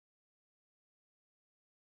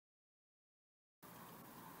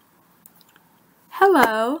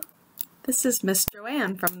Hello, this is Miss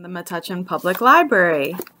Joanne from the Metuchen Public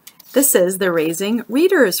Library. This is the Raising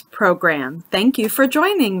Readers program. Thank you for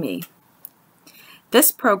joining me.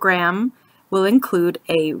 This program will include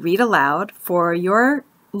a read aloud for your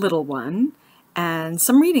little one and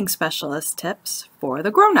some reading specialist tips for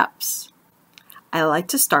the grown-ups. I like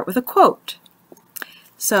to start with a quote.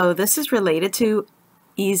 So this is related to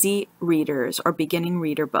easy readers or beginning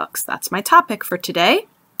reader books. That's my topic for today.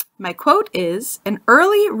 My quote is, "An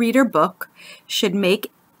early reader book should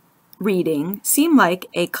make reading seem like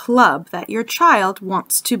a club that your child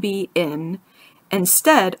wants to be in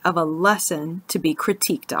instead of a lesson to be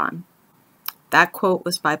critiqued on." That quote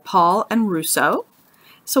was by Paul and Russo.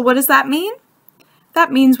 So what does that mean?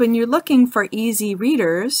 That means when you're looking for easy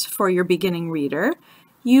readers for your beginning reader,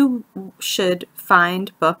 you should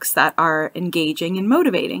find books that are engaging and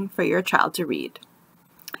motivating for your child to read.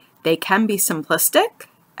 They can be simplistic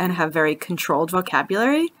and have very controlled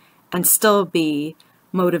vocabulary and still be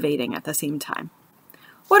motivating at the same time.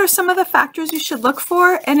 What are some of the factors you should look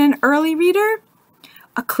for in an early reader?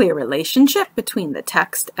 A clear relationship between the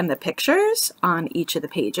text and the pictures on each of the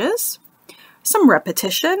pages, some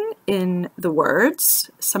repetition in the words,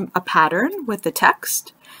 a pattern with the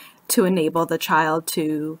text to enable the child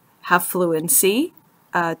to have fluency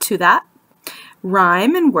to that,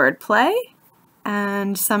 rhyme and wordplay,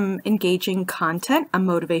 and some engaging content, a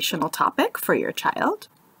motivational topic for your child.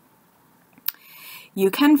 You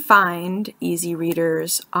can find easy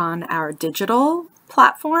readers on our digital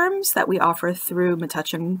platforms that we offer through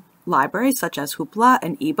Metuchen Library, such as Hoopla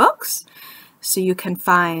and eBooks. So you can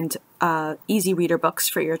find easy reader books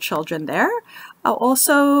for your children there.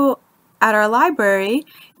 Also, at our library,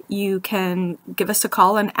 you can give us a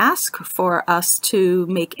call and ask for us to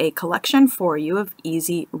make a collection for you of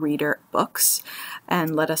easy reader books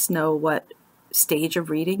and let us know what stage of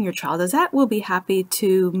reading your child is at. We'll be happy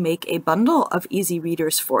to make a bundle of easy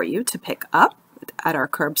readers for you to pick up at our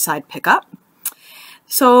curbside pickup.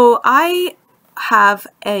 So I have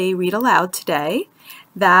a read aloud today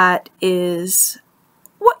that is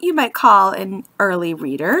what you might call an early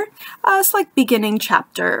reader. It's like beginning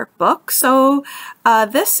chapter book. So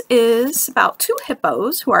this is about two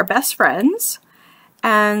hippos who are best friends,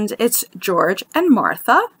 and it's George and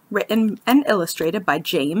Martha, written and illustrated by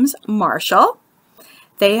James Marshall.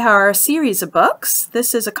 They are a series of books.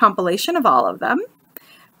 This is a compilation of all of them,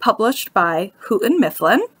 published by Houghton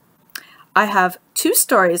Mifflin. I have two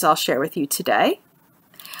stories I'll share with you today.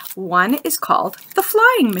 One is called The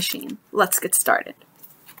Flying Machine. Let's get started.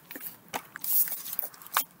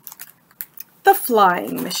 The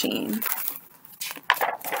Flying Machine.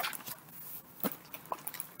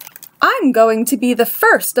 "I'm going to be the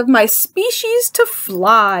first of my species to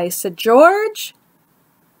fly," said George.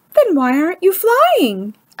 "Then why aren't you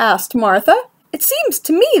flying?" asked Martha. "It seems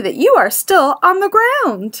to me that you are still on the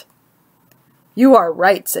ground." "You are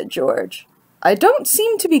right," said George. "I don't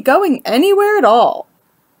seem to be going anywhere at all."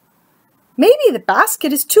 "Maybe the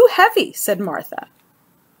basket is too heavy," said Martha.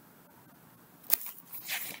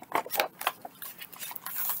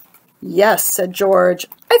 "Yes," said George,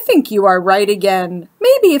 "I think you are right again.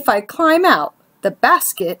 Maybe if I climb out, the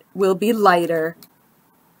basket will be lighter."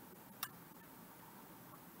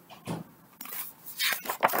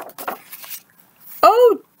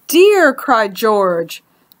 "Oh dear," cried George.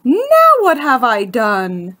 "Now what have I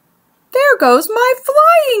done? There goes my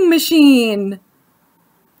flying machine."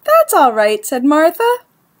 "That's all right," said Martha.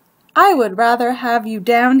 "I would rather have you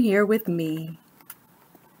down here with me."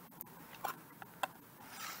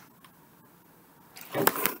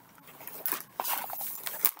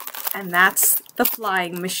 And that's The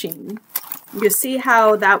Flying Machine. You see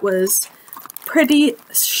how that was pretty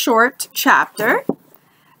short chapter,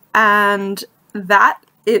 and that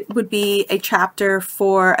it would be a chapter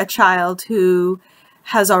for a child who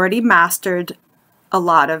has already mastered a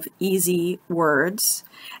lot of easy words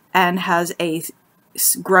and has a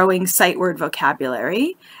growing sight word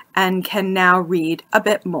vocabulary and can now read a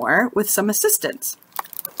bit more with some assistance.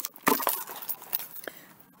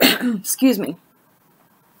 Excuse me.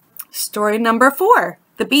 Story number 4,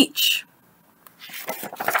 The Beach.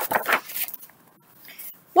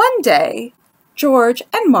 One day, George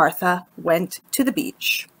and Martha went to the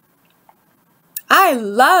beach. "I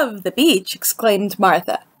love the beach," exclaimed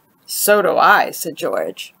Martha. "So do I," said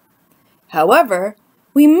George. "However,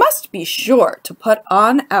 we must be sure to put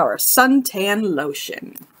on our suntan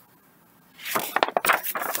lotion."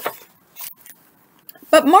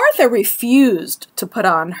 But Martha refused to put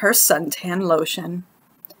on her suntan lotion.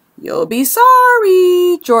 "You'll be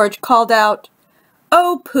sorry," George called out.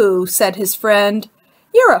 "Oh, pooh," said his friend.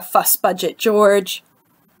 "You're a fuss budget, George."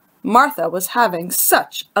 Martha was having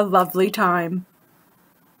such a lovely time.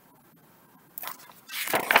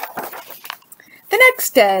 The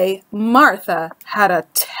next day, Martha had a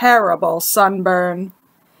terrible sunburn.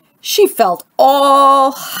 She felt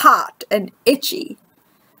all hot and itchy,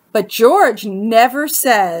 but George never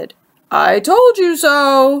said, "I told you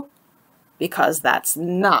so," because that's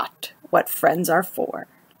not what friends are for.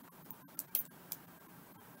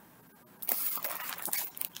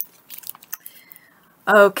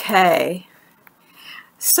 Okay,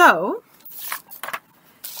 so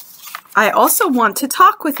I also want to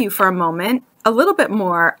talk with you for a moment a little bit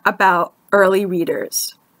more about early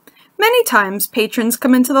readers. Many times patrons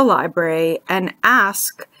come into the library and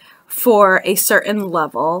ask for a certain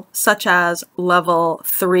level, such as level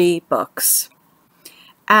 3 books.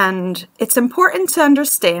 And it's important to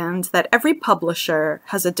understand that every publisher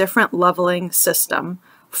has a different leveling system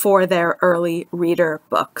for their early reader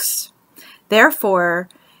books. Therefore,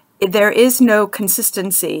 there is no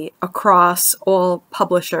consistency across all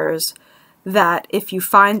publishers that if you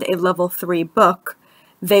find a level 3 book,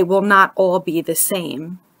 they will not all be the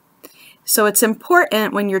same. So it's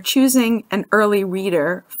important when you're choosing an early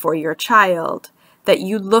reader for your child that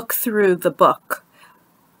you look through the book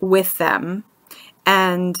with them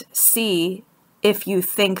and see if you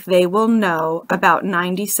think they will know about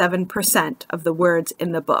 97% of the words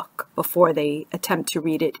in the book before they attempt to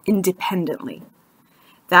read it independently.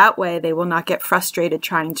 That way they will not get frustrated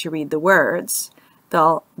trying to read the words.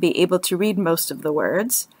 They'll be able to read most of the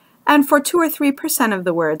words, and for 2 or 3% of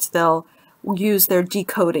the words they'll use their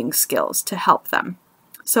decoding skills to help them.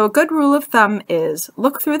 So a good rule of thumb is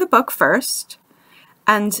look through the book first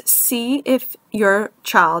and see if your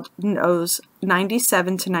child knows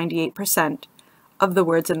 97 to 98% of the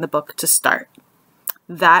words in the book to start.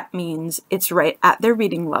 That means it's right at their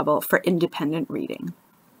reading level for independent reading.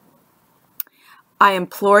 I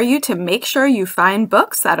implore you to make sure you find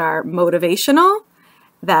books that are motivational,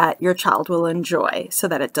 that your child will enjoy, so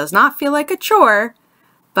that it does not feel like a chore,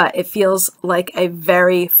 but it feels like a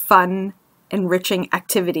very fun, enriching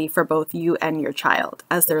activity for both you and your child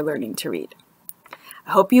as they're learning to read.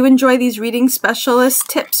 I hope you enjoy these reading specialist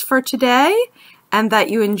tips for today and that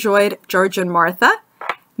you enjoyed George and Martha.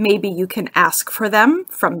 Maybe you can ask for them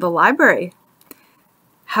from the library.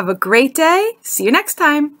 Have a great day. See you next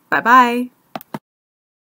time. Bye-bye.